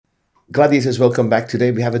Gladiators, welcome back.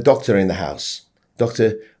 Today we have a doctor in the house,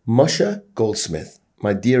 Dr. Moshe Goldsmith,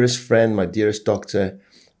 my dearest friend, my dearest doctor,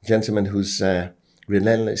 gentleman who's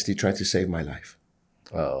relentlessly tried to save my life.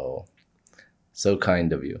 Oh, so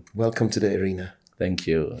kind of you. Welcome to the arena. Thank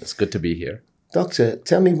you. It's good to be here. Doctor,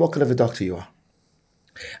 tell me what kind of a doctor you are.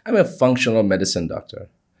 I'm a functional medicine doctor.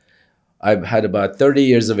 I've had about 30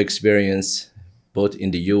 years of experience, both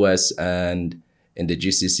in the US and in the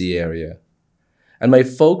GCC area. And my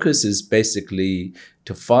focus is basically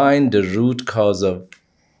to find the root cause of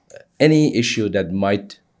any issue that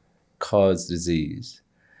might cause disease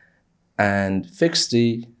and fix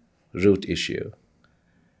the root issue,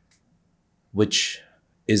 which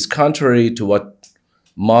is contrary to what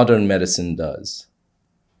modern medicine does.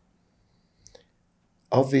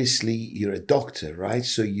 Obviously, you're a doctor, right?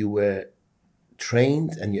 So you were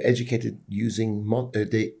trained and you're educated using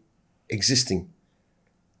the existing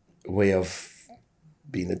way of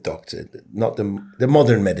being a doctor, not the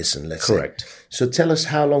modern medicine, let's say. Correct. So tell us,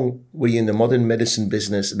 how long were you in the modern medicine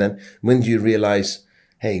business? And then when do you realize,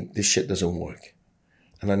 hey, this shit doesn't work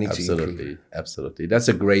and I need to improve? Absolutely. That's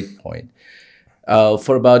a great point.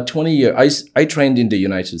 For about 20 years, I trained in the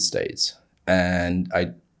United States and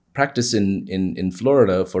I practiced in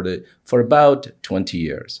Florida for about 20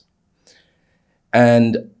 years.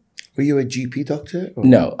 And were you a GP doctor? Or?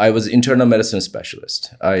 No, I was internal medicine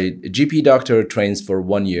specialist. A GP doctor trains for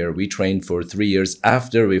 1 year. We trained for 3 years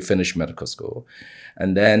after we finished medical school.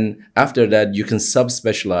 And then after that, you can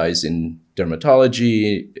subspecialize in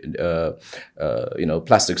dermatology,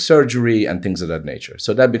 plastic surgery, and things of that nature.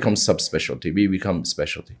 So that becomes subspecialty. We become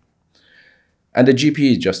specialty. And the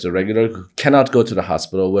GP is just a regular, cannot go to the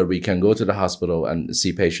hospital, where we can go to the hospital and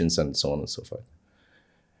see patients and so on and so forth.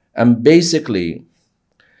 And basically,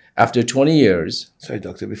 after 20 years... Sorry,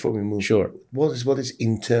 doctor, before we move... Sure. What is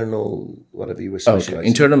internal, whatever you were specializing? Okay,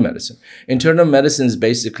 internal medicine. Internal medicine is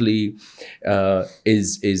basically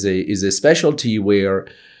is a specialty where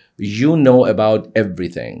you know about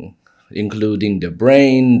everything, including the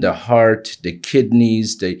brain, the heart, the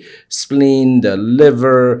kidneys, the spleen, the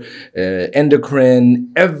liver,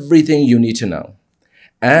 endocrine, everything you need to know.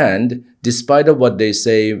 And despite of what they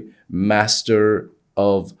say, master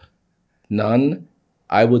of none,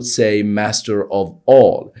 I would say master of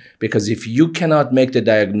all, because if you cannot make the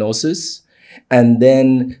diagnosis and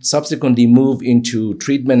then subsequently move into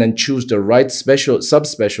treatment and choose the right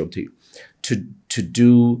subspecialty to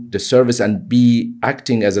do the service and be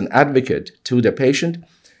acting as an advocate to the patient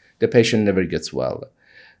never gets well.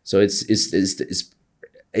 So this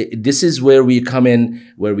is where we come in,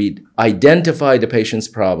 where we identify the patient's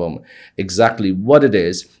problem, exactly what it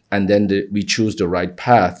is, and then we choose the right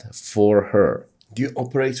path for her. Do you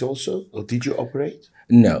operate also, or did you operate?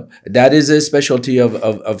 No, that is a specialty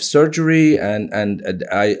of surgery, and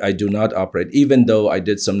I do not operate, even though I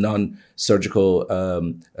did some non-surgical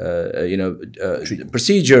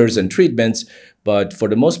procedures and treatments. But for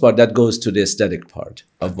the most part, that goes to the aesthetic part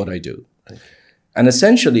of what I do. Okay. And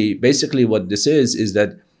essentially, basically what this is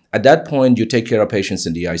that at that point, you take care of patients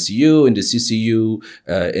in the ICU, in the CCU,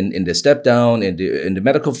 in the step down, in the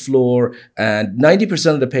medical floor, and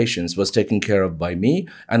 90% of the patients was taken care of by me,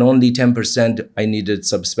 and only 10% I needed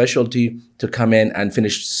subspecialty to come in and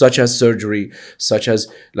finish, such as surgery, such as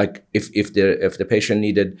like if the patient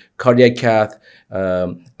needed cardiac cath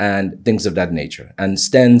and things of that nature, and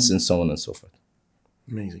stents and so on and so forth.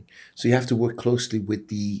 Amazing. So you have to work closely with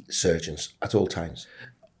the surgeons at all times.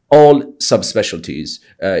 All subspecialties.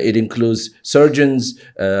 It includes surgeons,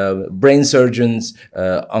 brain surgeons,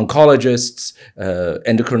 oncologists,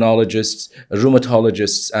 endocrinologists,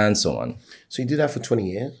 rheumatologists, and so on. So you did that for 20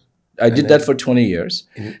 years? I did that for 20 years.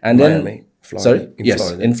 In and Miami, then, Florida? Sorry? Yes,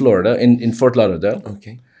 Florida. in Florida, in Fort Lauderdale.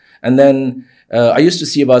 Okay. And then I used to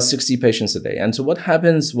see about 60 patients a day. And so what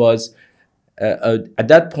happens was, at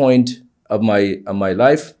that point of my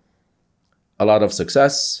life, a lot of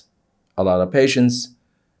success, a lot of patients.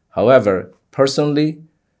 However, personally,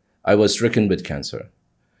 I was stricken with cancer.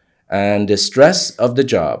 And the stress of the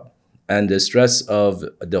job and the stress of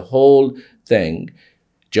the whole thing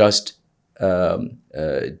just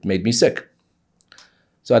made me sick.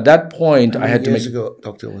 So at that point, I had to make... How many years ago,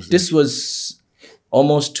 doctor, was this? This was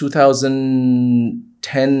almost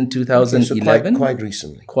 2010, 2011. Okay, so quite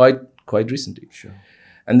recently. Quite recently. Sure.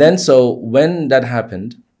 And then, so when that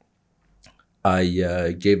happened,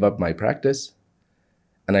 I gave up my practice.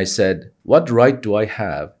 And I said, what right do I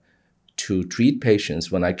have to treat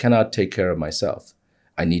patients when I cannot take care of myself?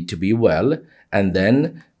 I need to be well, and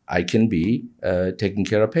then I can be taking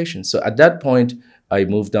care of patients. So at that point, I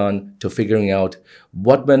moved on to figuring out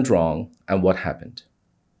what went wrong and what happened.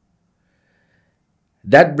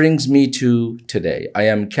 That brings me to today. I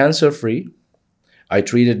am cancer-free. I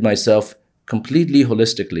treated myself completely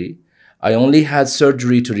holistically. I only had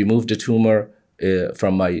surgery to remove the tumor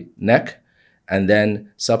from my neck. And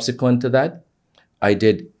then subsequent to that, I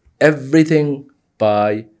did everything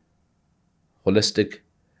by holistic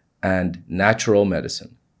and natural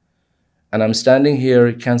medicine. And I'm standing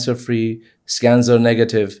here cancer-free, scans are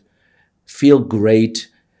negative, feel great.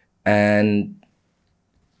 And,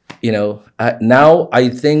 now I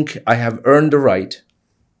think I have earned the right,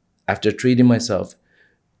 after treating myself,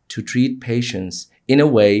 to treat patients in a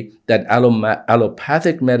way that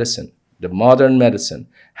allopathic medicine, the modern medicine,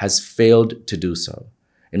 has failed to do so.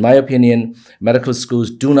 In my opinion, medical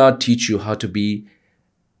schools do not teach you how to be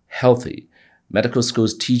healthy. Medical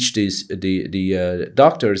schools teach the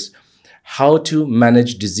doctors how to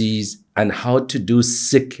manage disease and how to do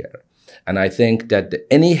sick care. And I think that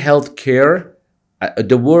any health care,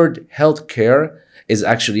 the word health care is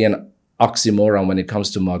actually an oxymoron when it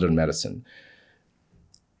comes to modern medicine.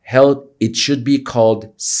 Health, it should be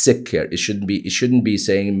called sick care. It shouldn't be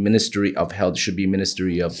saying Ministry of Health. It should be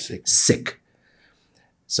Ministry of Sick.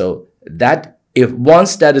 So that, if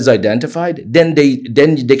once that is identified, then they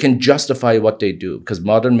can justify what they do, because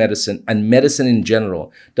modern medicine and medicine in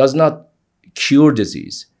general does not cure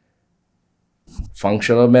disease.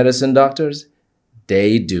 Functional medicine doctors,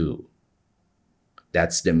 they do.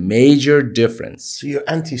 That's the major difference. So you're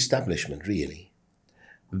anti-establishment, really?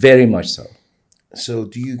 Very much so. So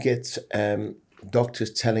do you get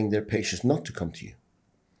doctors telling their patients not to come to you?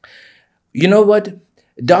 You know what?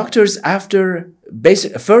 Doctors, after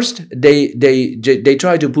first they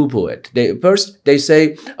try to poo-poo it. They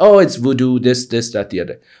say, oh, it's voodoo, this, that, the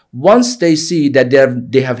other. Once they see that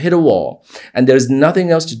they have hit a wall and there's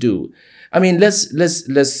nothing else to do. I mean, let's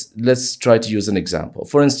try to use an example.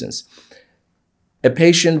 For instance, a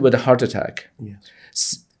patient with a heart attack.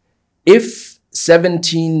 Yes. If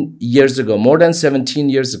 17 years ago, more than 17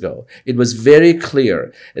 years ago, it was very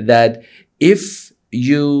clear that if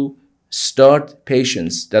you start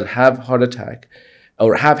patients that have heart attack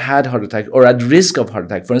or have had heart attack or at risk of heart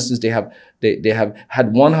attack, for instance, they have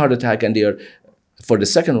had one heart attack and they are for the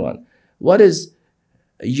second one, what is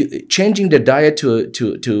changing the diet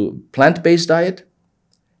to plant-based diet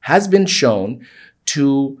has been shown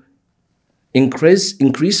to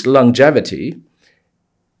increase longevity,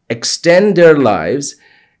 extend their lives,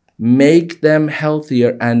 make them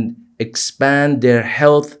healthier, and expand their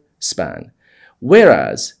health span.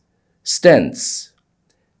 Whereas stents,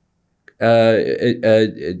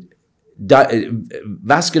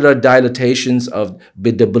 vascular dilatations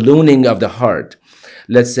with the ballooning of the heart,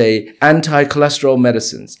 let's say anti-cholesterol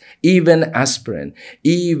medicines, even aspirin,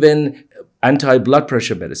 even anti-blood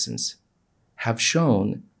pressure medicines, have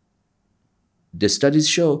shown, the studies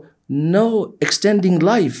show, no extending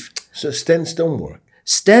life. So stents don't work?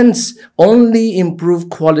 Stents only improve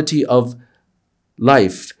quality of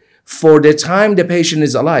life for the time the patient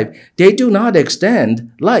is alive. They do not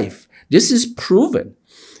extend life. This is proven.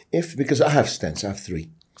 Because I have stents, I have 3.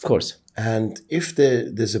 Of course. And if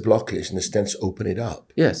there's a blockage and the stents open it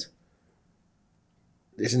up. Yes.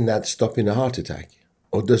 Isn't that stopping a heart attack?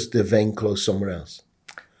 Or does the vein close somewhere else?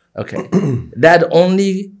 Okay. That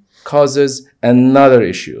only causes another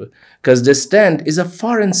issue, because the stent is a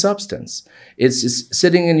foreign substance. It's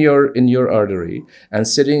sitting in your artery and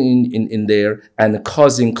sitting in there and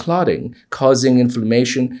causing clotting, causing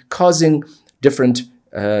inflammation, causing different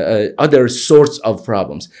other sorts of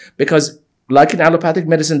problems. Because like in allopathic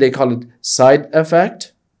medicine, they call it side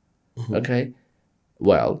effect. Mm-hmm. Okay.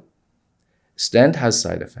 Well, stent has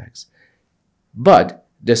side effects, but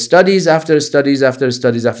the studies after studies after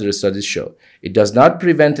studies after studies show it does not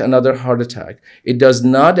prevent another heart attack. It does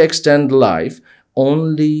not extend life,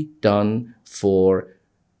 only done for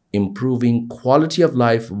improving quality of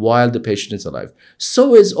life while the patient is alive.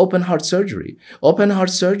 So is open heart surgery. Open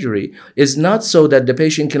heart surgery is not so that the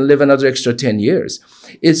patient can live another extra 10 years.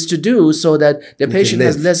 It's to do so that the patient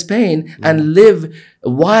has less pain and live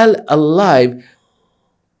while alive.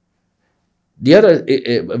 The other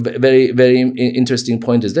very, very interesting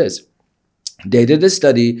point is this. They did a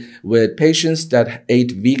study with patients that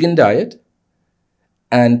ate vegan diet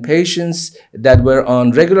and patients that were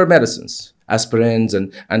on regular medicines, aspirins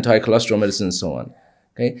and anti-cholesterol medicine and so on.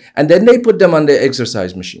 Okay? And then they put them on the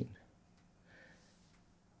exercise machine.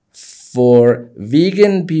 For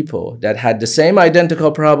vegan people that had the same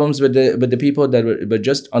identical problems with the people that were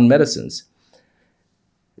just on medicines,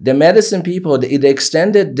 the medicine people, it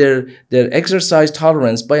extended their exercise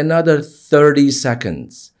tolerance by another 30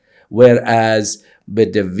 seconds. Whereas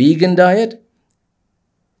with the vegan diet,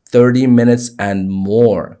 30 minutes and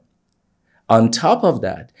more. On top of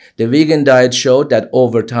that, the vegan diet showed that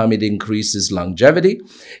over time it increases longevity,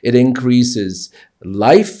 it increases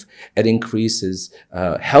life, it increases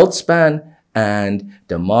health span, and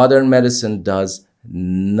the modern medicine does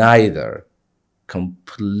neither.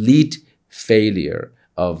 Complete failure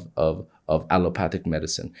of allopathic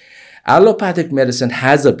medicine. Allopathic medicine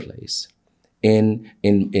has a place in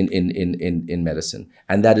medicine,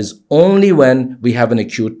 and that is only when we have an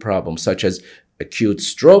acute problem, such as acute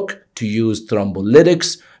stroke, to use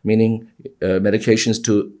thrombolytics, meaning medications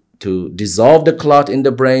to dissolve the clot in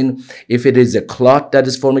the brain. If it is a clot that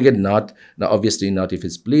is forming it, obviously not if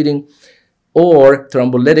it's bleeding. Or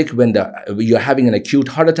thrombolytic when you're having an acute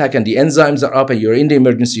heart attack and the enzymes are up and you're in the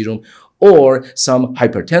emergency room, or some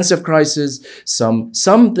hypertensive crisis,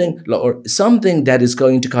 something that is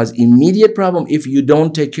going to cause immediate problem if you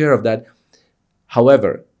don't take care of that.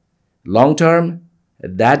 However, long term,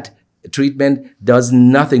 that treatment does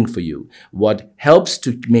nothing for you. What helps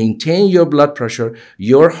to maintain your blood pressure,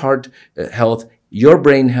 your heart health, your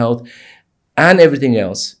brain health, and everything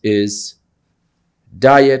else is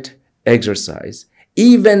diet, exercise.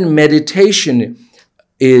 Even meditation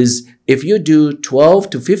is, if you do 12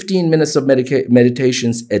 to 15 minutes of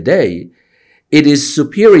meditations a day, it is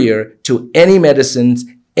superior to any medicines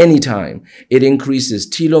anytime. It increases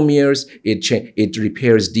telomeres, it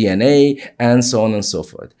repairs DNA, and so on and so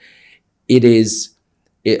forth.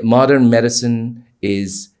 Modern medicine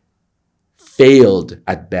is failed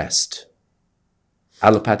at best.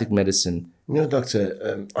 Allopathic medicine.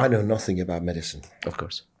 Doctor, I know nothing about medicine. Of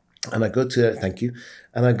course. And I go to, thank you,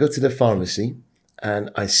 and I go to the pharmacy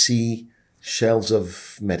and I see shelves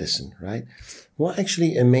of medicine, right? What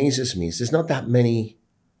actually amazes me is there's not that many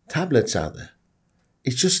tablets out there.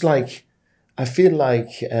 It's just like, I feel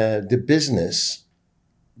like the business,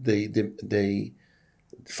 the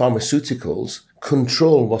pharmaceuticals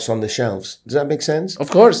control what's on the shelves. Does that make sense?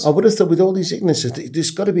 Of course. I would have thought with all these illnesses,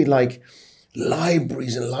 there's got to be like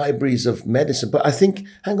libraries and libraries of medicine. But I think,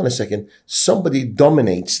 hang on a second, somebody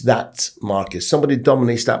dominates that market. Somebody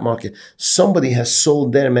has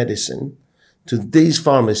sold their medicine to these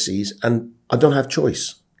pharmacies and I don't have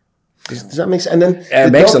choice. Does that make sense? And then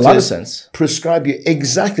it makes a lot of sense. Prescribe you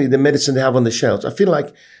exactly the medicine they have on the shelves. I feel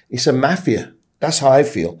like it's a mafia. That's how I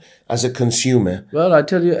feel as a consumer. Well, I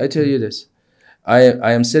tell you this.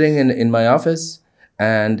 I am sitting in my office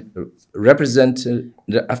and representative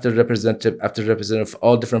after representative of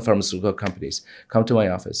all different pharmaceutical companies come to my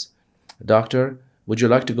office. Doctor, would you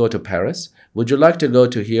like to go to Paris? Would you like to go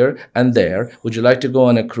to here and there? Would you like to go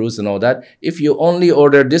on a cruise and all that? If you only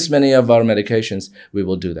order this many of our medications, we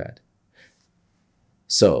will do that.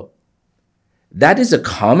 So that is a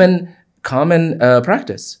common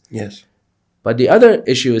practice. Yes. But the other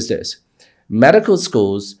issue is this. Medical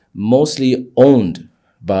schools mostly owned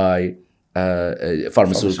by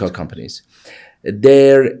pharmaceutical companies.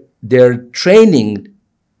 Their training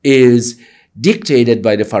is dictated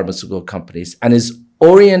by the pharmaceutical companies and is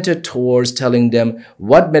oriented towards telling them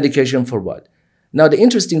what medication for what. Now, the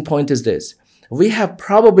interesting point is this. We have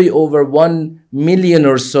probably over 1 million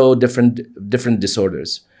or so different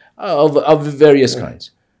disorders of various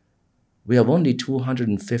kinds. We have only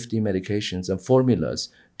 250 medications and formulas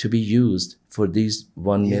to be used for these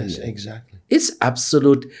 1 million. Yes, exactly. It's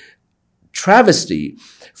absolute travesty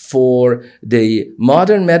for the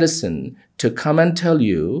modern medicine to come and tell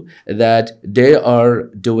you that they are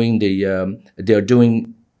doing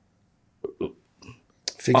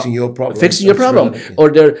fixing your problem. Fixing your problem. Or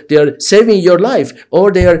they're saving your life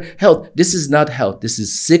or their health. This is not health. This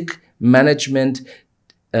is sickness management,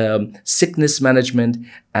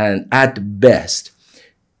 and at best,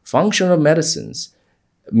 functional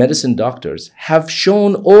medicine doctors have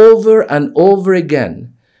shown over and over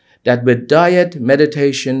again that with diet,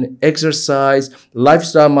 meditation, exercise,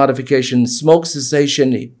 lifestyle modification, smoke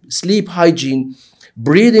cessation, sleep hygiene,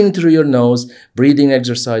 breathing through your nose, breathing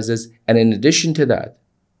exercises, and in addition to that,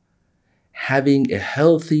 having a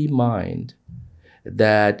healthy mind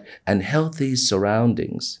and healthy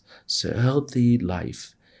surroundings, so healthy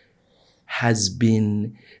life, has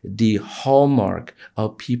been the hallmark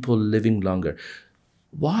of people living longer.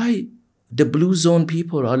 Why the blue zone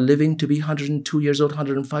people are living to be 102 years old,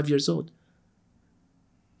 105 years old?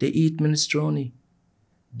 They eat minestrone.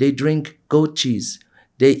 They drink goat cheese.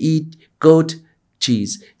 They eat goat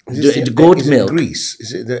cheese. Goat milk. In Greece?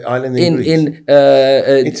 Is it the island in Greece?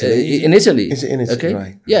 Italy. In Italy. Is it in Italy? Okay?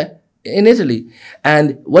 Right. Yeah, in Italy.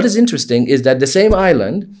 And what is interesting is that the same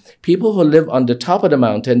island, people who live on the top of the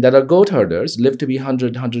mountain that are goat herders live to be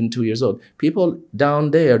 100, 102 years old. People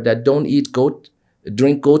down there that don't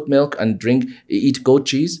drink goat milk and eat goat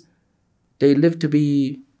cheese, they live to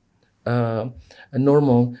be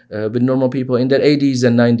normal with normal people in their 80s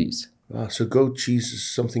and 90s. Ah, so goat cheese is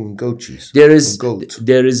something goat cheese. There is Or goat.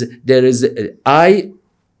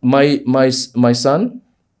 My son.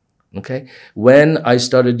 Okay, when I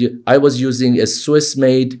was using a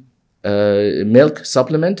Swiss-made milk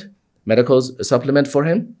supplement, medical supplement for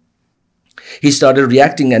him. He started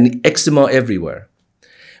reacting and eczema everywhere.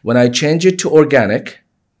 When I changed it to organic,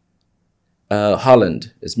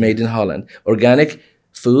 Holland, it's made in Holland, organic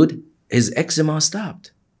food, his eczema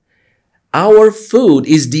stopped. Our food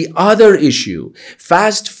is the other issue.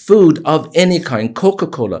 Fast food of any kind,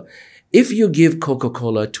 Coca-Cola. If you give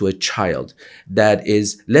Coca-Cola to a child that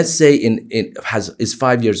is, let's say, is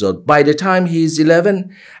 5 years old, by the time he's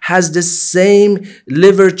 11, has the same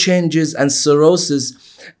liver changes and cirrhosis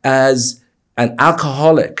as an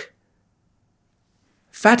alcoholic,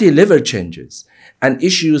 fatty liver changes, and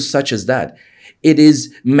issues such as that. It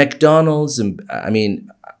is McDonald's, and I mean,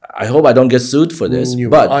 I hope I don't get sued for this,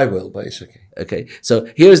 but I will, but it's okay. Okay, so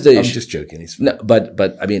here's the issue. I'm just joking. It's fine. No,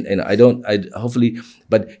 but I mean, and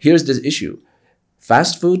but here's this issue: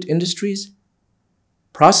 fast food industries,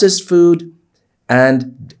 processed food,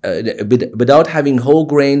 and without having whole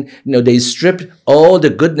grain, they stripped all the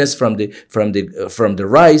goodness from the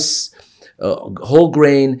rice, whole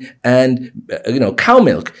grain, and cow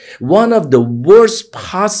milk. One of the worst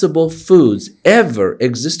possible foods ever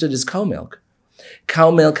existed is cow milk.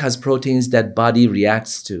 Cow milk has proteins that body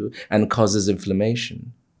reacts to and causes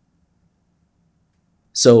inflammation.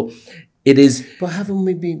 So it is. But haven't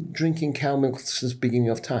we been drinking cow milk since the beginning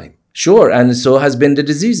of time? Sure, and so has been the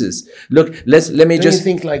diseases. Look, let me Don't just you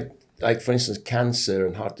think like for instance, cancer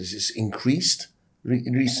and heart disease increased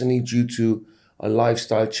recently due to our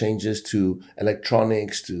lifestyle changes, to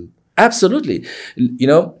electronics, to absolutely.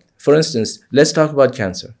 For instance, let's talk about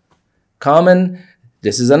cancer.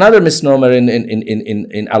 This is another misnomer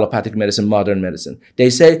in allopathic medicine, modern medicine. They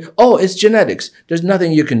say, oh, it's genetics. There's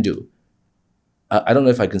nothing you can do. I don't know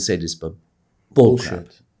if I can say this, but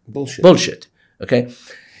Bullshit. Okay?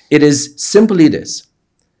 It is simply this.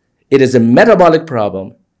 It is a metabolic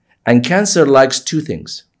problem, and cancer likes two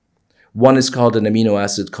things. One is called an amino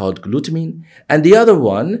acid called glutamine, and the other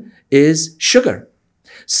one is sugar.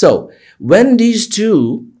 So when these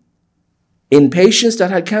two, in patients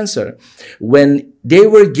that had cancer, when they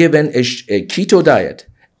were given a keto diet,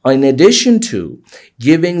 in addition to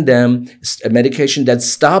giving them a medication that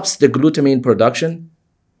stops the glutamine production,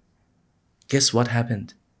 guess what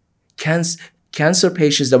happened? Cancer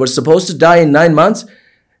patients that were supposed to die in 9 months,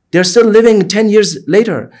 they're still living 10 years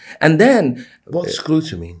later. And then, what's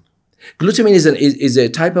glutamine? Glutamine is a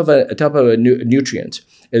type of a nutrient.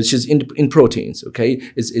 It's just in proteins. Okay,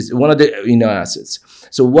 it's one of the amino acids.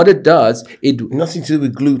 So what it does, nothing to do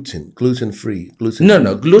with gluten-free.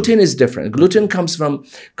 No. Gluten is different. Gluten comes from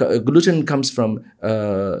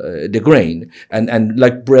the grain and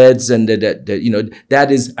like breads and that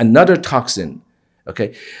is another toxin.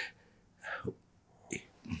 Okay.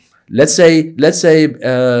 Let's say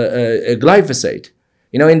glyphosate.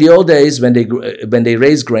 In the old days when they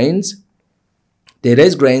raise grains. They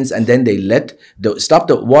raise grains and then they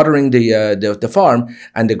stop watering the farm,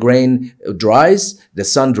 and the grain dries, the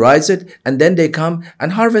sun dries it, and then they come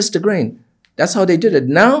and harvest the grain. That's how they did it.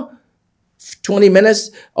 Now, 20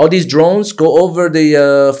 minutes, all these drones go over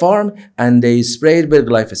the farm and they spray it with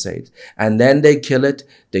glyphosate. And then they kill it,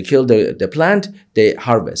 they kill the plant, they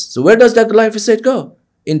harvest. So where does that glyphosate go?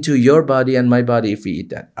 Into your body and my body if we eat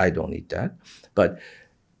that. I don't eat that,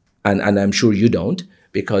 and I'm sure you don't,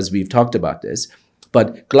 because we've talked about this.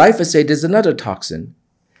 But glyphosate is another toxin,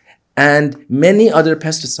 and many other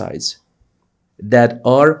pesticides that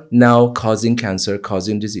are now causing cancer,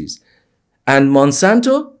 causing disease. And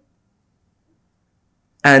Monsanto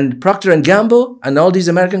and Procter & Gamble and all these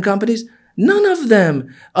American companies, none of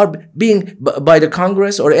them are being, by the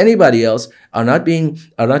Congress or anybody else, are not being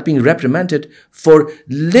reprimanded for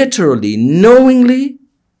literally, knowingly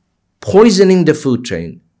poisoning the food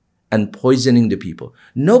chain and poisoning the people.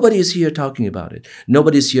 Nobody is here talking about it.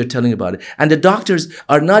 Nobody is here telling about it. And the doctors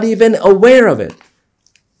are not even aware of it.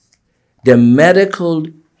 The medical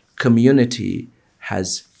community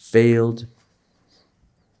has failed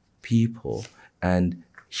people and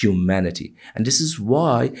humanity. And this is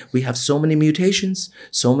why we have so many mutations,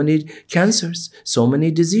 so many cancers, so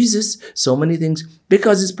many diseases, so many things,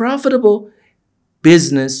 because it's profitable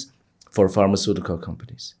business for pharmaceutical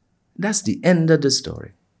companies. That's the end of the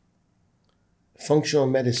story. Functional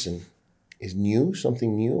medicine is new,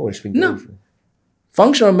 something new, or it's been going for?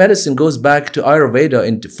 Functional medicine goes back to Ayurveda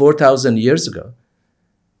into 4,000 years ago.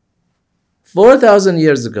 4,000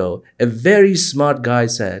 years ago, a very smart guy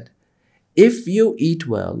said, if you eat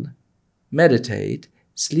well meditate,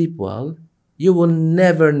 sleep well, you will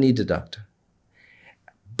never need a doctor.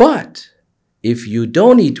 But if you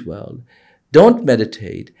don't eat well, don't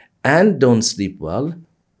meditate, and don't sleep well,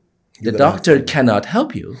 the doctor cannot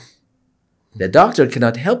help you. The doctor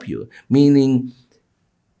cannot help you, meaning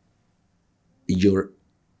you're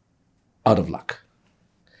out of luck.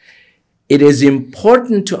 It is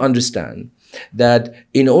important to understand that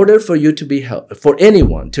in order for you to be for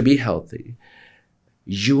anyone to be healthy,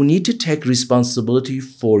 you need to take responsibility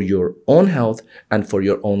for your own health and for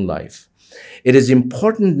your own life. It is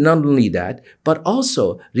important not only that, but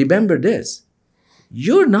also remember this: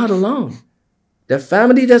 you're not alone. The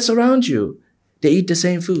family that's around you, they eat the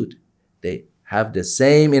same food. They have the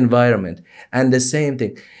same environment and the same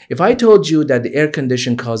thing. If I told you that the air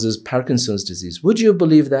condition causes Parkinson's disease, would you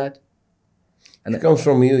believe that? And it comes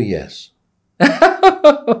from you, yes.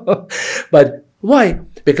 But why?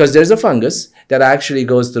 Because there's a fungus that actually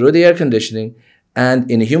goes through the air conditioning and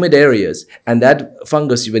in humid areas, and that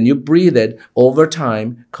fungus, when you breathe it over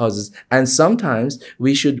time, causes, and sometimes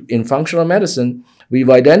we should, in functional medicine, we've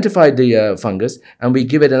identified the fungus and we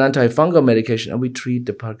give it an antifungal medication and we treat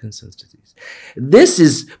the Parkinson's disease. This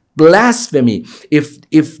is blasphemy. If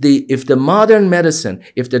the modern medicine,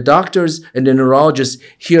 if the doctors and the neurologists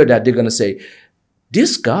hear that, they're going to say,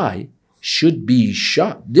 this guy should be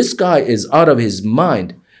shot. This guy is out of his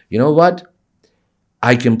mind. You know what?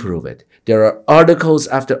 I can prove it. There are articles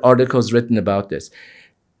after articles written about this.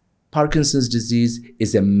 Parkinson's disease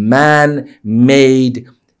is a man-made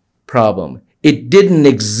problem. It didn't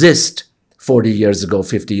exist 40 years ago,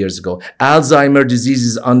 50 years ago. Alzheimer's disease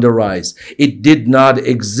is on the rise. It did not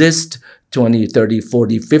exist 20, 30,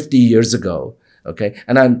 40, 50 years ago. Okay?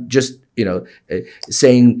 And I'm just,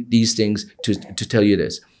 saying these things to tell you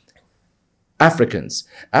this. Africans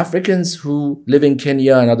who live in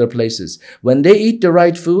Kenya and other places, when they eat the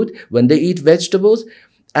right food, when they eat vegetables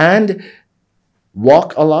and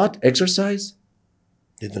walk a lot, exercise,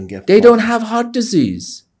 they don't have heart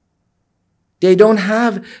disease. They don't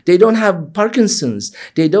have Parkinson's.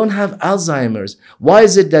 They don't have Alzheimer's. Why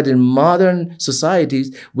is it that in modern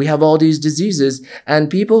societies we have all these diseases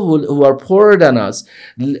and people who are poorer than us,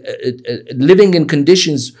 living in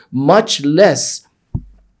conditions much less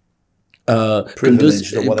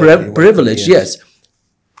privileged, yes.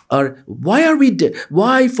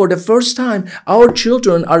 Why for the first time our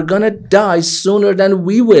children are gonna die sooner than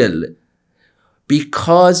we will?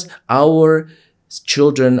 Because our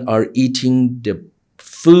children are eating the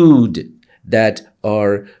food that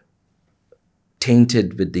are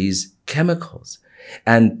tainted with these chemicals.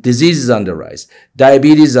 And disease is on the rise.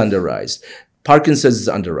 Diabetes is on the rise. Parkinson's is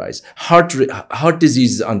on the rise. Heart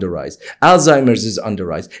disease is on the rise. Alzheimer's is on the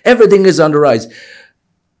rise. Everything is on the rise.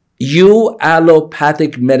 You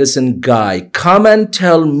allopathic medicine guy, come and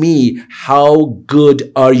tell me, how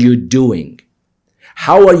good are you doing?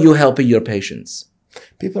 How are you helping your patients?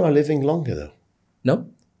 People are living longer though.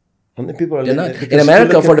 No. People are living in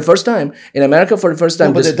America for the first time. No,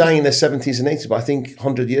 but they're dying in their 70s and 80s. But I think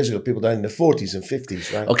 100 years ago, people died in their 40s and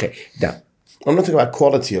 50s, right? Okay, now. I'm not talking about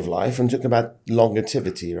quality of life. I'm talking about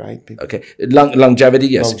longevity, right? Okay, longevity,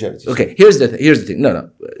 yes. Longevity. Okay, here's the thing.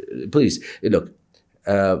 No, please look.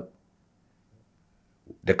 The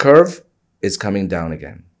curve is coming down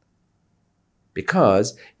again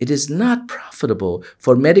because it is not profitable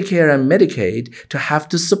for Medicare and Medicaid to have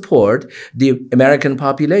to support the American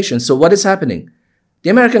population. So what is happening?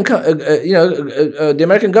 The American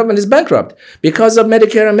government is bankrupt because of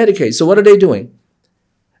Medicare and Medicaid. So what are they doing?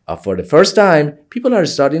 For the first time, people are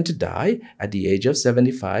starting to die at the age of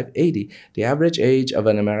 75, 80. The average age of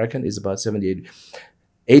an American is about 78.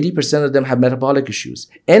 80% of them have metabolic issues.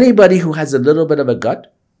 Anybody who has a little bit of a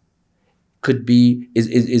gut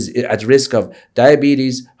is at risk of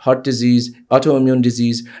diabetes, heart disease, autoimmune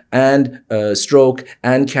disease, and stroke,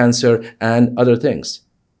 and cancer, and other things.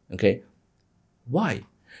 Okay, why?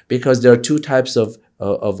 Because there are two types of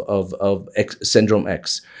syndrome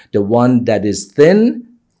X. The one that is thin.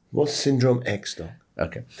 What's syndrome X, though?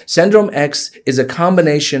 Okay, syndrome X is a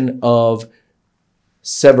combination of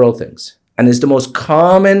several things, and it's the most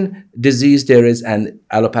common disease there is, and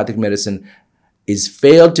allopathic medicine is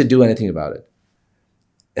failed to do anything about it.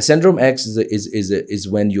 A syndrome X is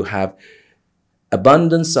when you have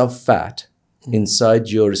abundance of fat inside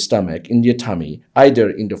your stomach, in your tummy, either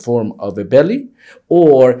in the form of a belly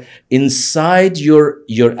or inside your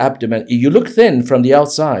abdomen. You look thin from the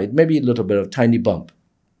outside, maybe a little bit of tiny bump.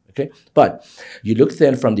 Okay, but you look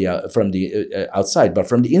thin from the outside, but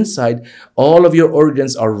from the inside, all of your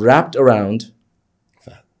organs are wrapped around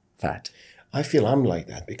fat. I feel I'm like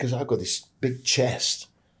that because I've got this big chest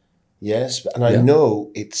Yes, and I Yeah.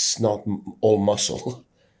 know it's not all muscle.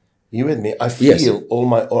 You with me? I Yes. feel all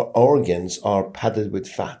my organs are padded with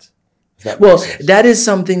fat. If that Well, makes sense. that is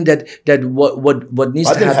something that what needs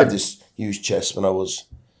I to didn't happen. have this huge chest when I was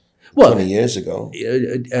Well, 20 years ago.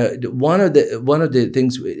 one of the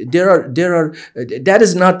things there are that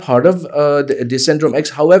is not part of the syndrome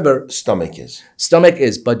X. However, Stomach is. stomach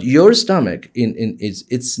is, but your stomach in is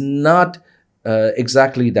it's not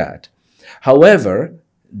exactly that. However,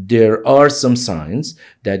 there are some signs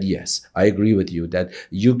that yes, I agree with you that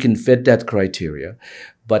you can fit that criteria.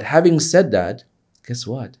 But having said that, guess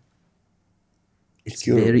what? It's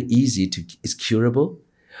Curable. very easy to, it's curable,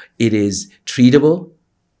 it is treatable,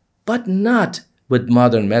 but not with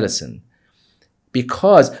modern medicine.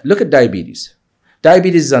 Because look at diabetes.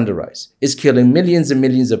 Diabetes is on the rise. It's killing millions and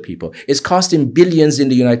millions of people. It's costing billions in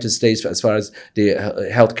the United States as far as the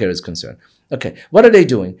healthcare is concerned. Okay, what are they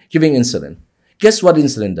doing? Giving insulin. Guess what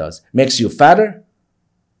insulin does? Makes you fatter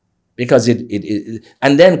because it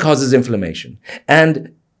and then causes inflammation.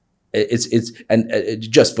 And it's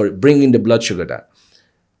just for bringing the blood sugar down.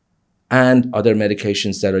 And other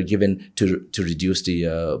medications that are given to reduce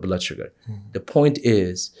the blood sugar. The point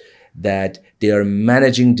is that they are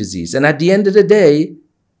managing disease. And at the end of the day,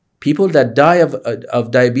 people that die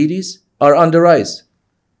of diabetes are on the rise.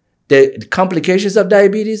 The complications of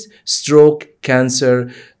diabetes, stroke, cancer,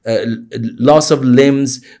 loss of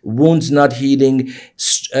limbs, wounds not healing,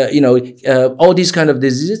 all these kind of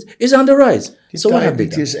diseases is on the rise. Did So what have they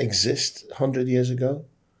done? diabetes exist 100 years ago?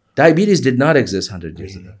 Diabetes did not exist 100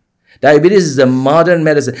 years ago. Diabetes is a modern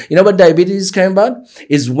medicine. You know what diabetes came about?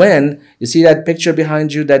 Is when, you see that picture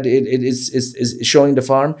behind you that it is showing the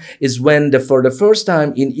farm? Is when for the first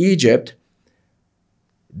time in Egypt,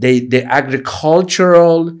 the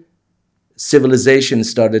agricultural civilization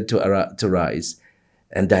started to rise.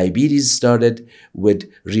 And diabetes started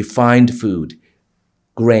with refined food,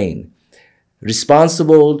 grain.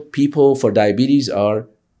 Responsible people for diabetes are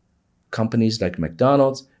companies like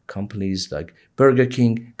McDonald's, companies like Burger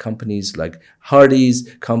King, companies like Hardee's,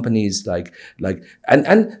 companies like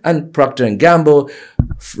and Procter and Gamble,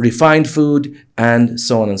 refined food, and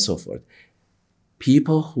so on and so forth.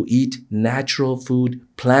 People who eat natural food,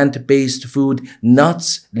 plant-based food,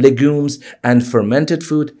 nuts, legumes, and fermented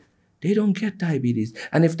food, they don't get diabetes.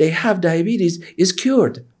 And if they have diabetes, it's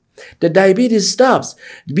cured. The diabetes stops.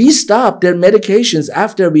 We stop their medications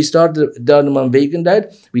after we start them on vegan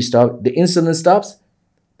diet. We stop, the insulin stops,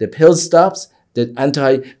 the pills stops, the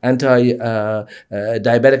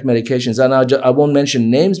diabetic medications. And I won't mention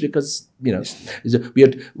names because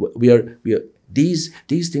these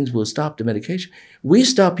things will stop the medication. We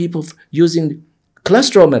stop people using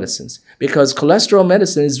cholesterol medicines because cholesterol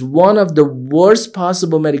medicine is one of the worst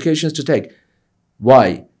possible medications to take.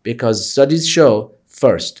 Why? Because studies show,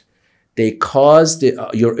 first, they cause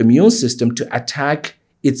your immune system to attack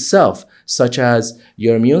itself, such as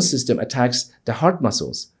your immune system attacks the heart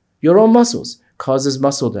muscles, your own muscles, causes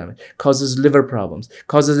muscle damage, causes liver problems,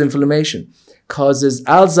 causes inflammation, causes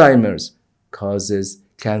Alzheimer's, causes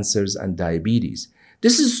cancers and diabetes.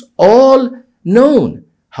 This is all known.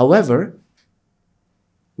 However,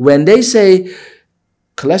 when they say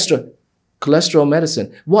cholesterol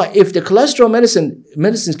medicine, why? If the cholesterol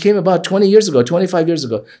medicines came about 20 years ago, 25 years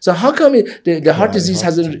ago, so how come the heart disease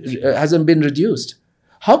hasn't been reduced?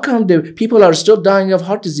 How come the people are still dying of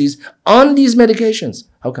heart disease on these medications?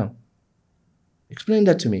 How come? Explain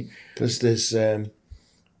that to me. Because there's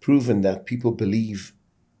proven that people believe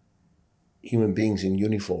human beings in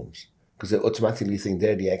uniforms because they automatically think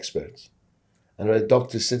they're the experts. And when a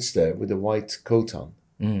doctor sits there with a white coat on,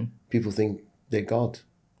 people think they're God.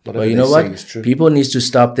 Whatever But you know they say what? is true. People need to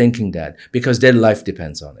stop thinking that because their life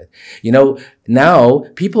depends on it. Now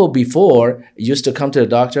people before used to come to the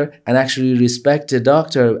doctor and actually respect the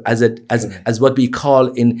doctor as what we call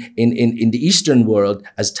in the Eastern world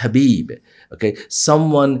as tabib. Okay,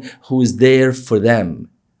 someone who is there for them.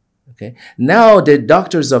 Okay. Now the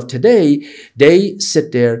doctors of today, they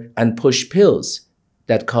sit there and push pills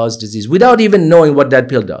that cause disease without even knowing what that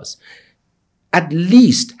pill does. At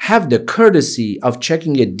least have the courtesy of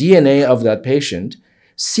checking a DNA of that patient,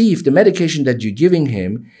 see if the medication that you're giving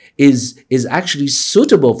him is actually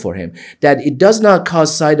suitable for him, that it does not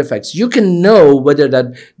cause side effects. You can know whether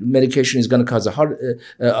that medication is going to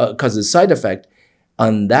cause a side effect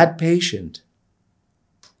on that patient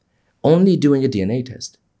only doing a DNA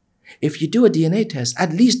test. If you do a DNA test,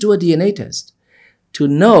 at least do a DNA test to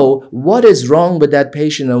know what is wrong with that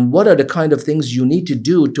patient and what are the kind of things you need to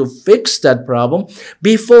do to fix that problem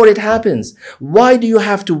before it happens. Why do you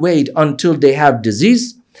have to wait until they have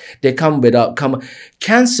disease? They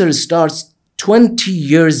cancer starts 20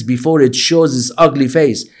 years before it shows its ugly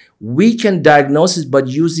face. We can diagnose it by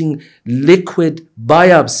using liquid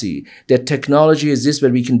biopsy. The technology is this,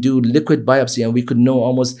 where we can do liquid biopsy and we could know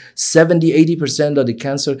almost 70-80% of the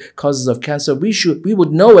cancer causes of cancer. We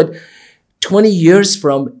would know it 20 years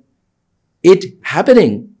from it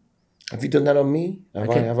happening. Have you done that on me?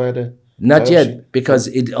 Have I had a Not biopsy? yet, because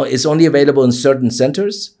it's only available in certain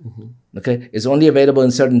centers. Okay, it's only available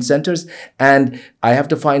in certain centers, and I have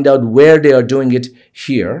to find out where they are doing it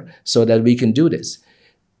here so that we can do this.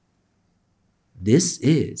 This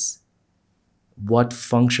is what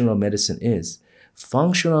functional medicine is.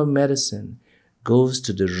 Functional medicine goes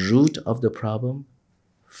to the root of the problem,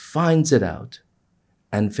 finds it out,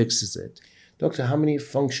 and fixes it. Doctor, how many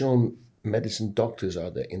functional medicine doctors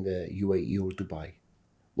are there in the UAE or Dubai?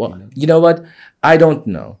 Well, you know what? I don't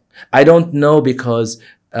know. I don't know because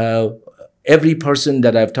every person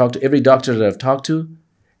that I've talked to, every doctor that I've talked to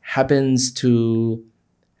happens to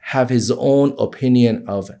have his own opinion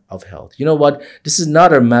of health. You know what? This is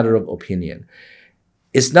not a matter of opinion.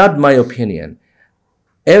 It's not my opinion.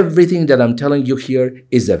 Everything that I'm telling you here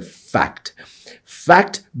is a fact.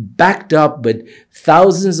 Fact backed up with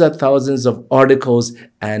thousands of articles,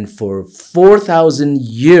 and for 4,000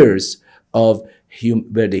 years of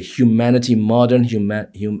where the humanity, modern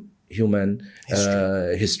human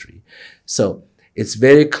history. So it's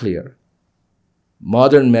very clear.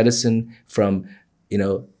 Modern medicine from,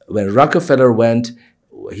 when Rockefeller went,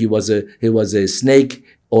 he was a snake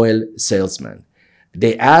oil salesman.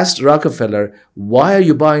 They asked Rockefeller, why are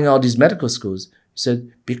you buying all these medical schools? He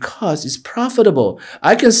said, because it's profitable.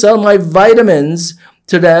 I can sell my vitamins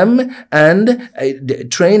to them and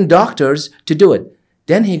train doctors to do it.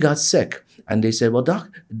 Then he got sick. And they said, well, Mr.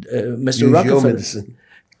 Use Rockefeller. your medicine.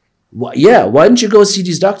 Why don't you go see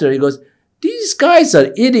these doctors? He goes, these guys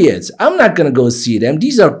are idiots. I'm not going to go see them.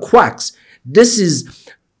 These are quacks. This is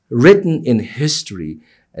written in history.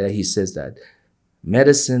 He says that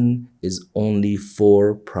medicine is only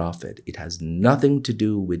for profit. It has nothing to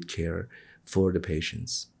do with care for the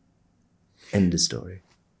patients. End the story.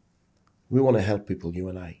 We want to help people, you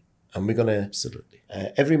and I. And we're going to... Absolutely.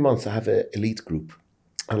 Every month I have an elite group.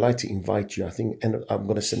 I'd like to invite you. And I'm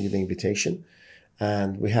going to send you the invitation.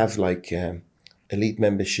 And we have elite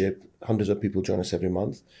membership. Hundreds of people join us every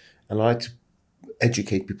month. And I like to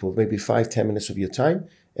educate people, maybe 5-10 minutes of your time.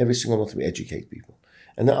 Every single month we educate people.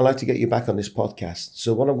 And then I'd like to get you back on this podcast.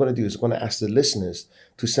 So what I'm going to do is I'm going to ask the listeners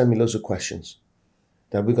to send me loads of questions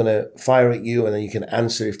that we're going to fire at you, and then you can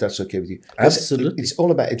answer if that's okay with you. Absolutely. It's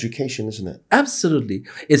all about education, isn't it? Absolutely.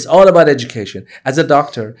 It's all about education. As a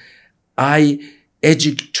doctor, I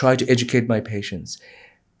try to educate my patients.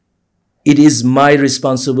 It is my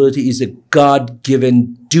responsibility, it's a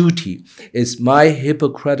God-given duty. It's my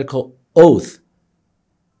Hippocratical oath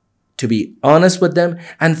to be honest with them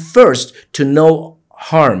and first to no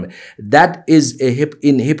harm. That is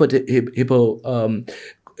Hippocrates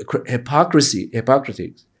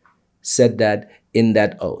said that in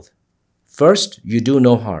that oath. First, you do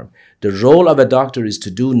no harm. The role of a doctor is to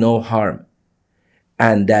do no harm.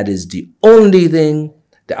 And that is the only thing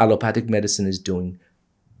the allopathic medicine is doing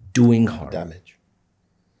harm. Damage.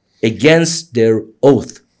 Against their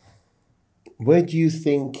oath. Where do you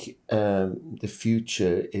think the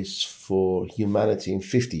future is for humanity in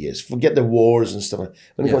 50 years? Forget the wars and stuff.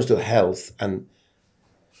 When it comes to health and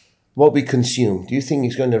what we consume, do you think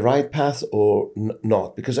it's going the right path or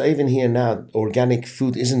not? Because I even hear now organic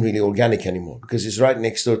food isn't really organic anymore because it's right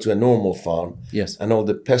next door to a normal farm. Yes. And all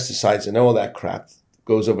the pesticides and all that crap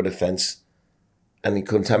goes over the fence and it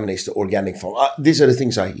contaminates the organic farm. These are the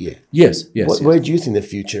things I hear. Yes. Where do you think the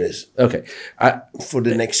future is? Okay. For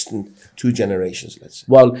the next 2 generations, let's say.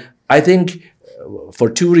 Well, I think for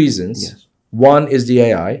 2 reasons. Yes. One is the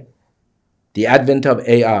AI. The advent of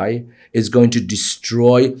AI is going to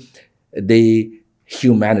destroy the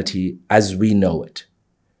humanity as we know it.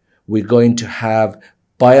 We're going to have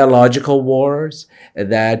biological wars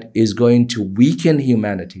that is going to weaken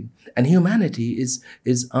humanity. And humanity is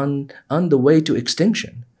on the way to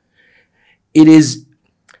extinction. It is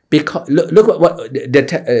because look at what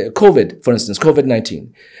COVID, for instance,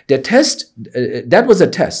 COVID-19. The test that was a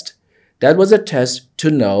test. That was a test to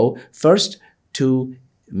know first to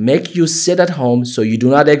make you sit at home so you do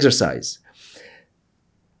not exercise.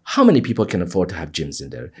 How many people can afford to have gyms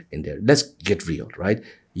in there? Let's get real, right?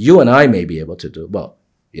 You and I may be able to do well,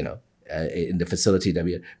 in the facility that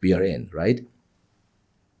we are in, right?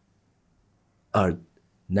 Are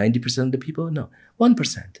 90% of the people? No,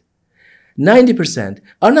 1%. 90%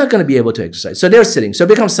 are not going to be able to exercise. So they're sitting. So it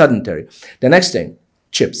becomes sedentary. The next thing,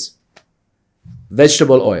 chips,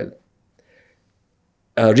 vegetable oil,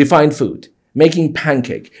 refined food, making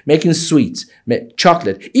pancake, making sweets,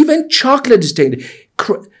 chocolate. Even chocolate is tainted.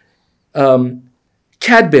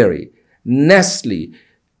 Cadbury, Nestle,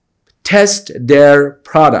 test their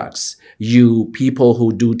products. You people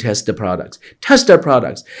who do test the products, test their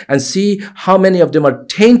products and see how many of them are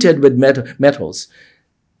tainted with metals,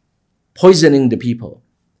 poisoning the people.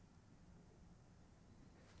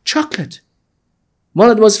 Chocolate,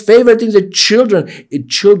 one of the most favorite things that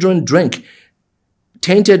children drink,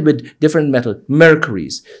 tainted with different metals,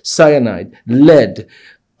 mercuries, cyanide, lead,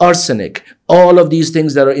 arsenic, all of these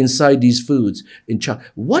things that are inside these foods in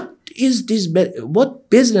chocolate. What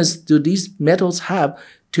business do these metals have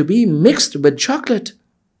to be mixed with chocolate?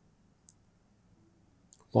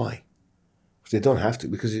 Why? They don't have to,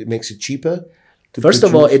 because it makes it cheaper. First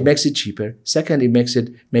of all, it makes it cheaper. Second, it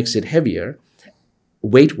makes it heavier,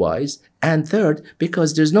 weight-wise. And third,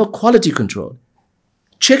 because there's no quality control.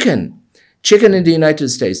 Chicken in the United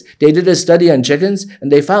States. They did a study on chickens, and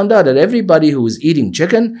they found out that everybody who is eating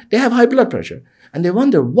chicken, they have high blood pressure. And they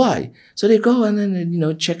wonder why. So they go and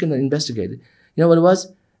then, check and investigate it. You know what it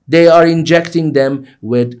was? They are injecting them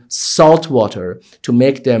with salt water to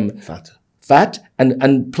make them fat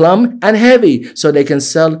and plump and heavy, so they can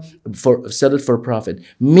sell it for profit.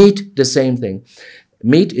 Meat, the same thing.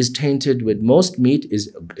 Meat is tainted with, most meat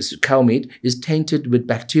is cow meat, is tainted with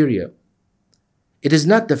bacteria. It is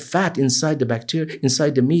not the fat inside the bacteria,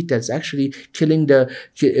 inside the meat, that's actually killing the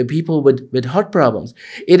people with heart problems.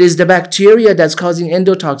 It is the bacteria that's causing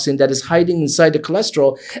endotoxin that is hiding inside the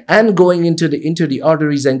cholesterol and going into the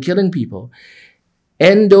arteries and killing people.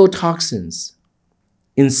 Endotoxins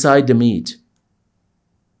inside the meat.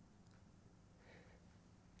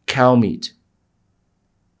 Cow meat.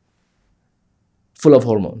 Full of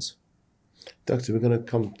hormones. Doctor, we're going to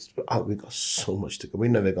come out. We've got so much to go.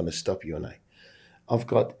 We're never going to stop, you and I. I've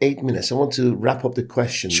got 8 minutes. I want to wrap up the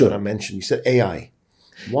question that I mentioned. You said AI.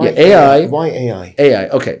 Why AI? Why AI? AI,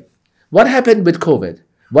 okay. What happened with COVID?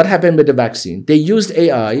 What happened with the vaccine? They used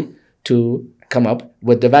AI to come up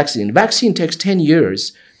with the vaccine. Vaccine takes 10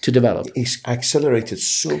 years to develop. It's accelerated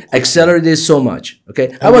so quickly. Accelerated so much.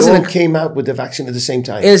 Okay. And came out with the vaccine at the same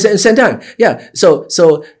time. At the same time. Yeah. So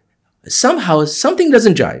somehow something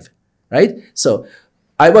doesn't jive, right? So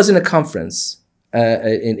I was in a conference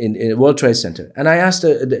in World Trade Center, and I asked,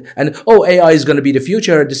 AI is going to be the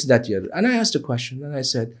future, this, that, the other. And I asked a question, and I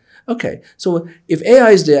said, okay, so if AI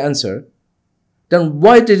is the answer, then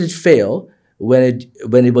why did it fail when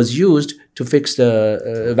it was used to fix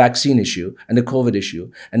the vaccine issue and the COVID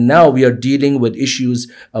issue? And now we are dealing with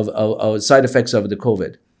issues of side effects of the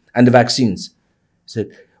COVID and the vaccines. I said,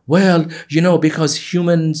 well, because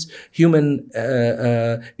human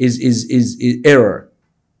is error.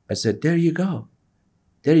 I said, there you go.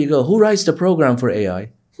 Who writes the program for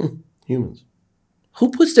AI? Humans.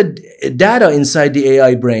 Who puts the data inside the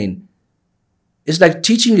AI brain? It's like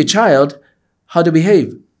teaching a child how to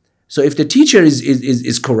behave. So if the teacher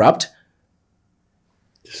is corrupt,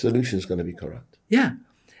 the solution is going to be corrupt. Yeah,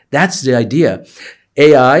 that's the idea.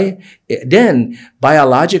 AI, then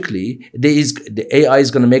biologically, the AI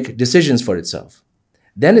is going to make decisions for itself.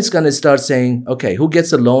 Then it's going to start saying, okay, who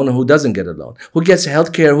gets a loan and who doesn't get a loan? Who gets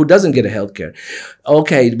healthcare, who doesn't get a healthcare?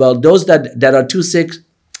 Okay, well, those that are too sick,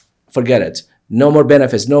 forget it. No more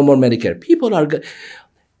benefits, no more Medicare. People are good.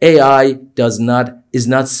 AI is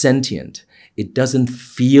not sentient. It doesn't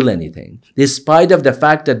feel anything. Despite of the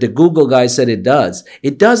fact that the Google guy said it does.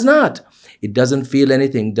 It does not. It doesn't feel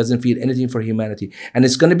anything, doesn't feel anything for humanity. And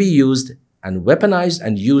it's going to be used and weaponized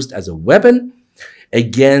and used as a weapon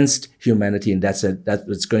against humanity, and that's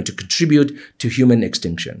what's going to contribute to human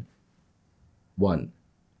extinction. 1.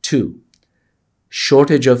 2,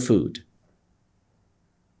 shortage of food.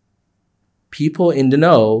 People in the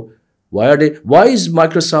know, why is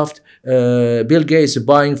Microsoft, Bill Gates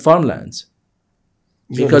buying farmlands?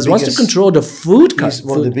 Because he wants to control the food. He's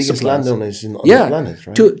one of the biggest landowners on the planet,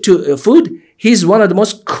 right? To food, he's one of the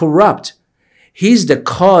most corrupt. He's the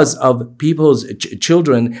cause of people's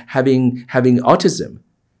children having autism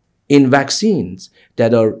in vaccines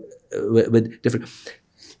that are with different.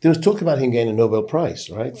 There was talk about him getting a Nobel Prize,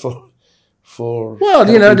 right?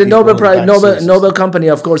 The Nobel company,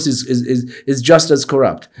 of course, is just as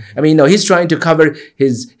corrupt. I mean, he's trying to cover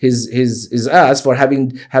his ass for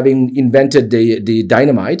having invented the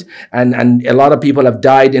dynamite, and a lot of people have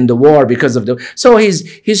died in the war because of so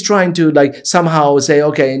he's trying to somehow say,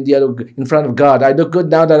 okay, in front of God, I look good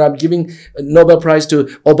now that I'm giving a Nobel Prize to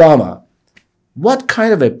Obama. What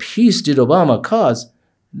kind of a peace did Obama cause?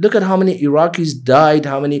 Look at how many Iraqis died,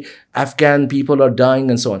 how many Afghan people are dying,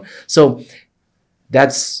 and so on. So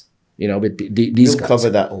that's, with these guys. We'll cover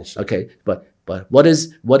that also. Okay, but But what is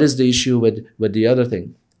the issue with the other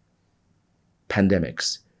thing?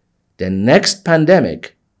 Pandemics. The next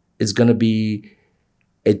pandemic is going to be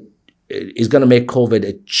is going to make COVID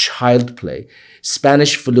a child play.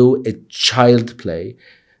 Spanish flu a child play.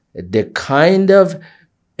 The kind of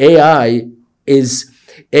AI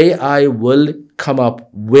will come up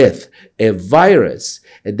with a virus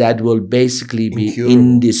that will basically be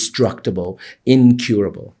indestructible,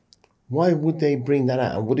 incurable. Why would they bring that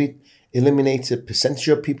out? And would it eliminate a percentage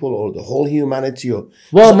of people or the whole humanity? Or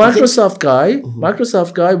well, Microsoft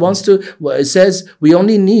guy wants to says we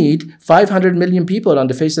only need 500 million people on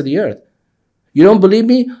the face of the earth. You don't believe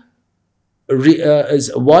me?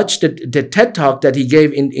 Watch the TED Talk that he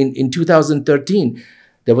gave in 2013.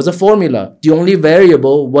 There was a formula. The only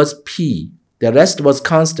variable was P. The rest was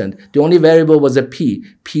constant. The only variable was a P.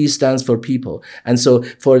 P stands for people. And so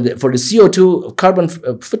for the CO2 carbon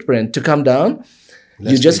footprint to come down,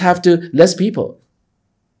 you just have to less people.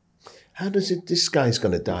 How does it? This guy's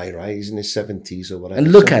going to die, right? He's in his 70s or whatever.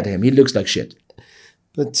 And look at him. He looks like shit.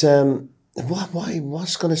 But why?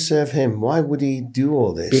 What's going to serve him? Why would he do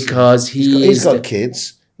all this? Because he's got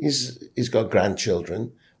kids. He's got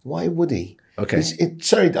grandchildren. Why would he? Okay.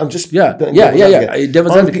 Sorry, I'm just... Yeah.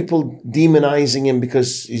 Aren't people demonizing him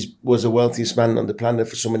because he was the wealthiest man on the planet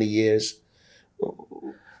for so many years?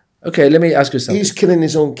 Okay, let me ask you something. He's killing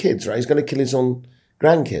his own kids, right? He's going to kill his own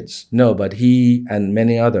grandkids. No, but he and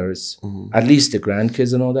many others, at least the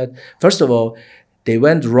grandkids and all that, first of all, they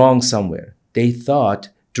went wrong somewhere. They thought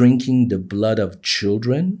drinking the blood of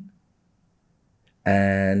children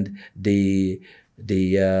and it's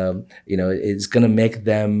going to make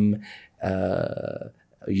them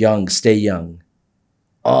young, stay young.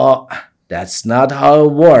 Oh, that's not how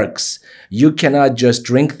it works. You cannot just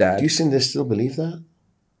drink that. Do you think they still believe that?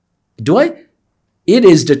 Do I? It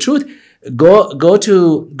is the truth. Go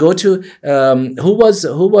to who was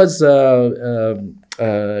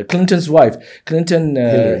Clinton's wife,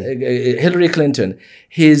 Hillary Clinton,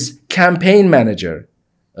 his campaign manager.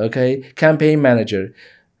 Look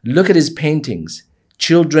at his paintings.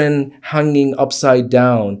 Children hanging upside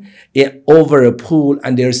down over a pool,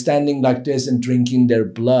 and they're standing like this and drinking their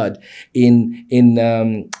blood in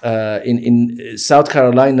South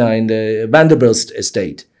Carolina in the Vanderbilt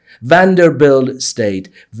state,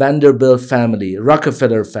 Vanderbilt family,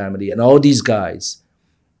 Rockefeller family, and all these guys.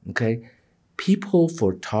 Okay, people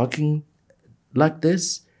for talking like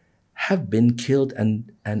this have been killed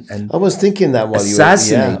and I was thinking that while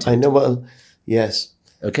assassinated. I know. Well, yes.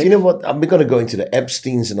 Okay. Do you know what? I'm going to go into the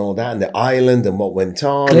Epsteins and all that, and the island and what went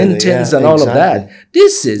on, Clintons and all of that.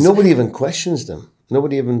 This is nobody even questions them.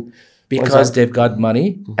 Nobody even because they've got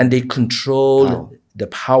money and they control the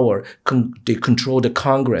power. They control the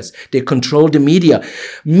Congress. They control the media.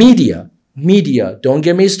 Media. Don't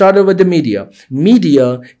get me started with the media.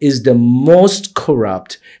 Media is the most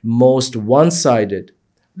corrupt, most one-sided.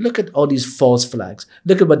 Look at all these false flags.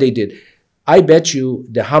 Look at what they did. I bet you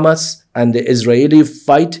the Hamas and the Israeli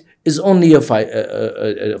fight is only a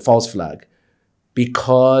false flag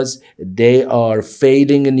because they are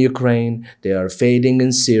failing in Ukraine, they are failing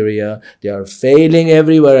in Syria, they are failing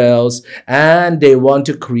everywhere else, and they want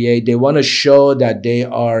to show that they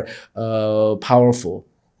are powerful.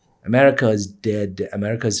 America is dead.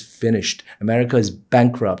 America is finished. America is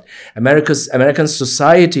bankrupt. American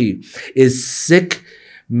society is sick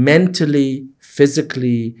mentally,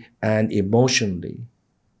 physically, and emotionally.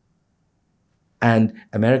 And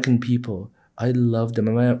American people, I love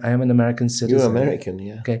them. I am an American citizen. You're American,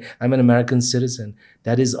 yeah. Okay, I'm an American citizen.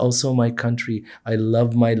 That is also my country. I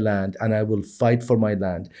love my land and I will fight for my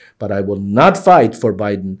land. But I will not fight for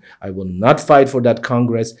Biden. I will not fight for that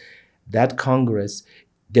Congress. That Congress,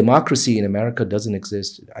 democracy in America doesn't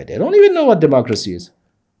exist. They don't even know what democracy is.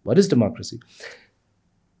 What is democracy?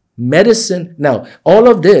 Medicine. Now, all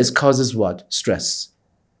of this causes what? Stress.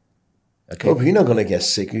 Okay. Oh, but you're not going to get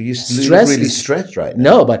sick. You're really stressed right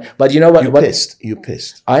now. No, but you know what? You're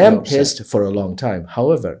pissed. I am pissed for a long time.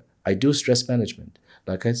 However, I do stress management.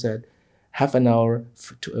 Like I said, half an hour,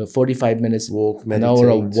 45 minutes, an hour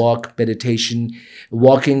of walk, meditation,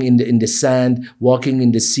 walking in the sand, walking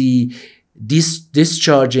in the sea,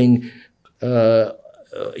 discharging,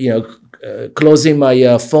 closing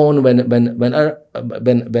my phone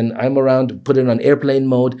when I'm around, put it on airplane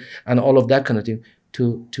mode, and all of that kind of thing.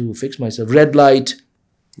 To fix myself. Red light,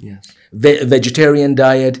 yes. Vegetarian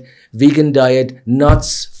diet, vegan diet,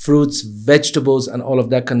 nuts, fruits, vegetables, and all of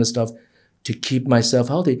that kind of stuff to keep myself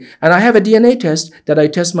healthy. And I have a DNA test that I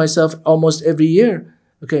test myself almost every year.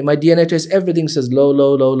 Okay, my DNA test, everything says low.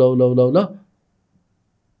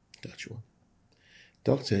 That's one.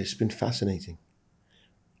 Doctor, it's been fascinating.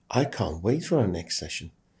 I can't wait for our next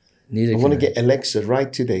session. Neither I can want I. to get Alexa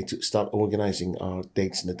right today to start organizing our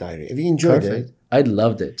dates in the diary. Have you enjoyed Perfect. it? I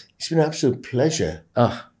loved it. It's been an absolute pleasure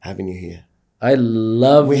Ah, having you here. I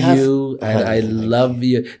love We have- you, and I Thank love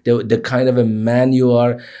you. The kind of a man you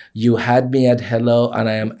are. You had me at hello, and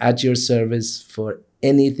I am at your service for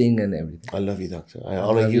anything and everything. I love you, Doctor. I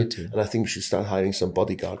honor love you, you too. and I think we should start hiring some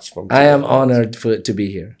bodyguards from I today am onwards. honored to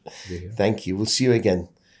be here. Thank you. We'll see you again.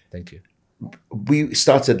 Thank you. We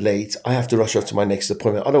started late. I have to rush off to my next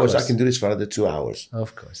appointment. Otherwise, I course. can do this for another 2 hours.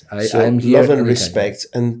 Of course. So I'm here. love and anytime. respect.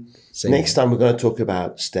 And Same next time we're going to talk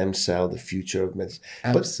about stem cell, the future of medicine.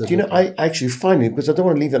 But Absolutely. you know, I actually finally, because I don't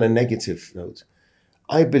want to leave on a negative note,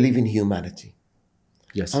 I believe in humanity.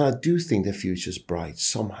 Yes. And I do think the future's bright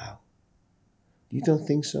somehow. You don't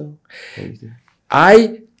think so? What do you think?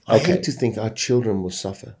 I hate to think our children will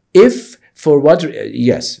suffer. If for what,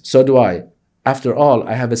 yes, so do I. After all,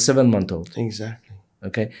 I have a 7-month-old. Exactly.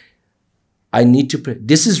 Okay. I need to,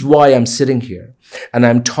 this is why I'm sitting here and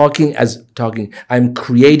I'm I'm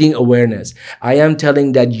creating awareness. I am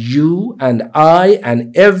telling that you and I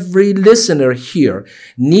and every listener here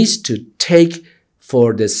needs to take,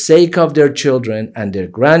 for the sake of their children and their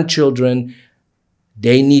grandchildren,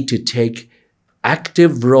 they need to take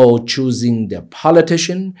active role choosing their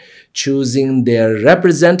politician, choosing their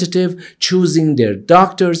representative, choosing their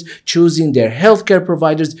doctors, choosing their healthcare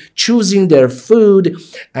providers, choosing their food,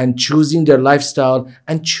 and choosing their lifestyle,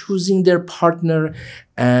 and choosing their partner,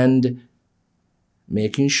 and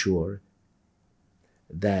making sure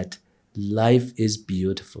that life is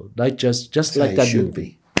beautiful. Like just like that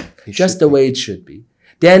movie. Just the way it should be.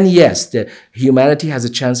 Then yes, the humanity has a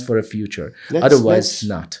chance for a future. Otherwise,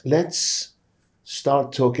 not. Let's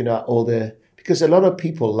start talking about all the, because a lot of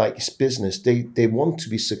people like this business, they want to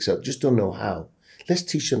be successful, just don't know how. Let's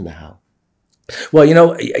teach them the how. Well,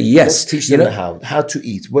 yes. Let's teach them the how to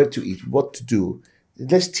eat, where to eat, what to do.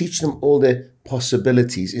 Let's teach them all the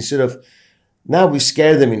possibilities instead of, now we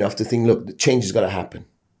scare them enough to think, look, the change has got to happen.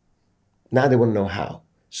 Now they want to know how.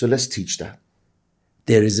 So let's teach that.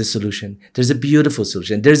 There is a solution. There's a beautiful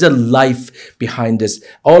solution. There's a life behind this.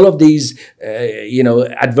 All of these,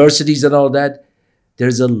 adversities and all that,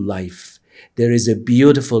 there's a life. There is a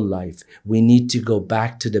beautiful life. We need to go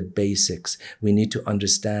back to the basics. We need to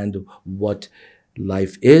understand what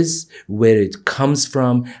life is, where it comes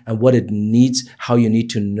from, and what it needs, how you need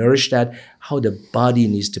to nourish that, how the body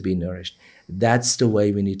needs to be nourished. That's the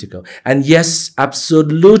way we need to go. And yes,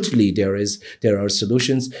 absolutely, there are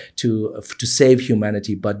solutions to save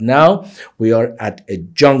humanity. But now we are at a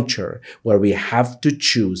juncture where we have to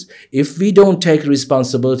choose. If we don't take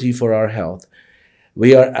responsibility for our health,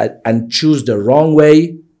 and choose the wrong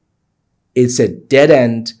way, it's a dead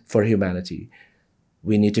end for humanity.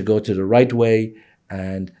 We need to go to the right way.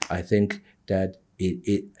 And I think that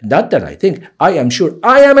I am sure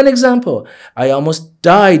I am an example. I almost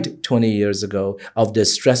died 20 years ago of the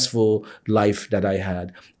stressful life that I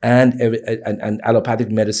had and allopathic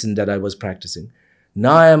medicine that I was practicing.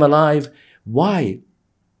 Now I am alive. Why?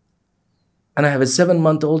 And I have a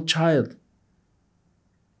 7-month-old child.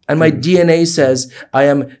 And my DNA says I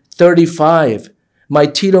am 35. My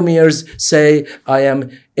telomeres say I am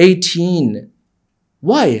 18.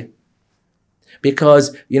 Why?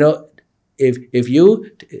 Because,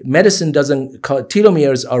 medicine doesn't,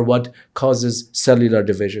 telomeres are what causes cellular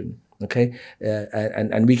division. Okay.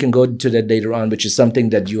 And we can go to that later on, which is something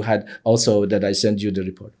that you had also, that I sent you the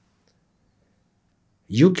report.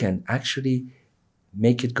 You can actually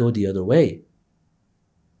make it go the other way.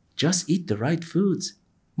 Just eat the right foods.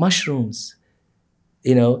 Mushrooms,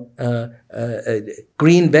 green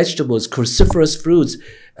vegetables, cruciferous fruits,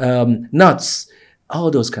 nuts, all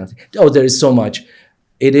those kinds of things. Oh, there is so much.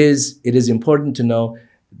 It is important to know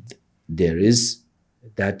there is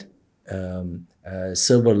that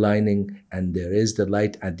silver lining, and there is the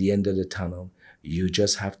light at the end of the tunnel. You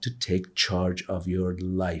just have to take charge of your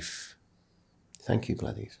life. Thank you,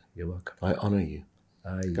 Gladys. You're welcome. I honor you.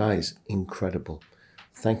 Guys, incredible.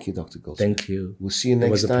 Thank you, Dr. Goldsmith. Thank you. We'll see you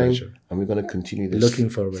next time. Pleasure. And we're going to continue this Looking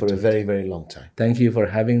forward for a very, very long time. Thank you for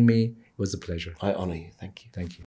having me. It was a pleasure. I honor you. Thank you. Thank you.